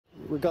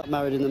we got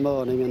married in the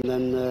morning and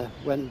then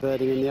went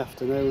birding in the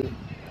afternoon.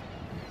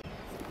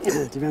 Do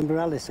you remember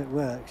Alice at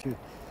work?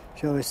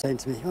 She always saying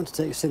to me, "You want to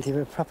take Cynthia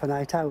for a proper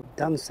night out,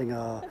 dancing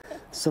or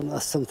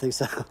something?"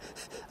 So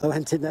I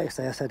went in next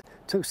day. I said,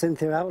 "Took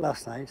Cynthia out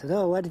last night." She said,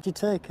 "Oh, where did you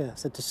take her?" I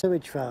said, "To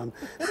Sewage Farm."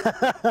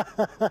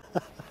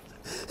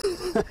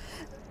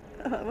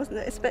 I wasn't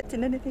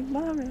expecting anything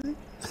more, really.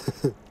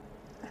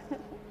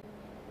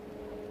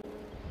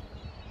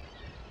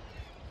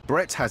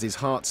 Brett has his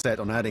heart set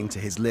on adding to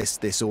his list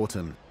this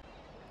autumn.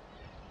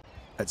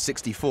 At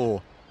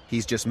 64,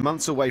 he's just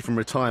months away from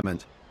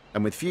retirement,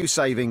 and with few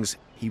savings,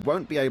 he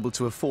won't be able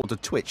to afford to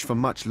twitch for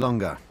much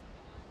longer.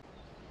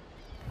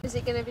 Is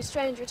it going to be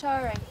strange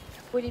retiring?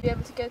 Will you be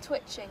able to go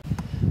twitching?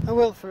 I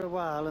will for a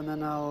while, and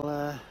then I'll,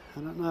 I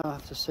don't know, I'll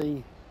have to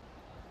see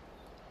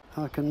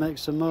how I can make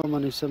some more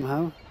money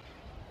somehow.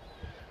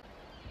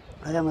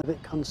 I am a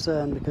bit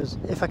concerned because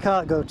if I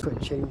can't go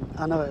twitching,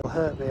 I know it'll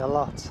hurt me a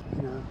lot,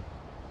 you know.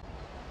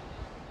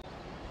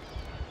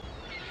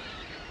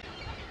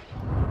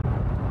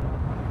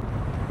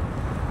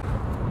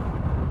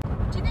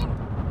 Do you think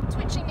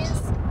twitching is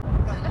a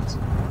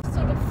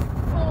sort of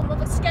form of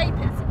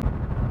escapism?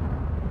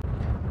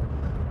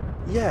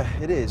 Yeah,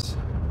 it is.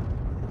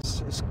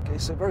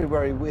 It's a very,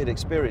 very weird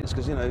experience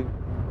because, you know,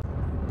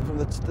 from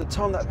the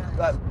time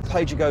that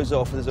pager goes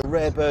off and there's a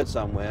rare bird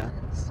somewhere,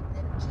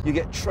 you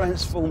get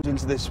transformed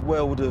into this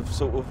world of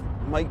sort of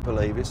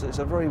make-believe. It's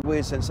a very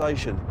weird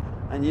sensation,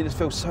 and you just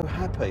feel so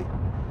happy.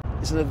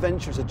 It's an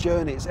adventure, it's a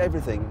journey, it's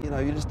everything. You know,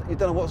 you don't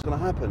know what's going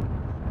to happen.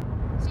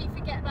 So you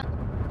forget about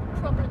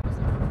the problems?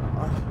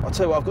 I'll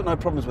tell you what, I've got no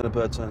problems when a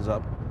bird turns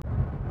up.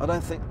 I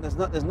don't think,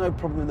 there's no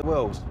problem in the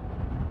world.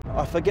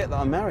 I forget that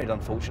I'm married,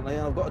 unfortunately,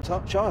 and I've got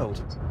a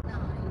child.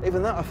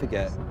 Even that I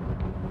forget.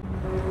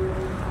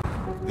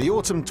 The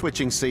autumn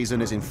twitching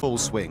season is in full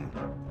swing,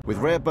 with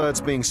rare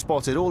birds being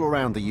spotted all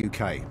around the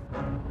UK.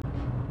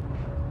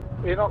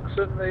 In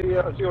Oxon,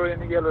 the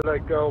Azurian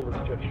yellow-legged gull was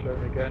just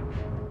shown again.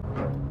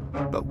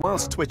 But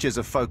whilst twitchers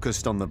are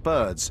focused on the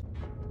birds,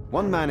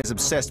 one man is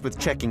obsessed with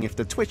checking if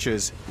the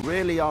twitchers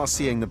really are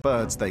seeing the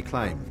birds they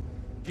claim.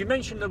 You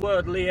mention the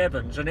word Lee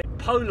Evans and it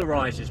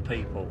polarises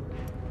people.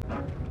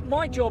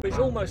 My job is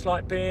almost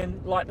like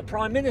being like the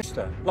Prime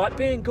Minister, like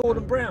being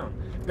Gordon Brown.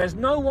 There's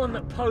no one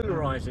that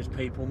polarises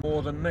people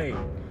more than me.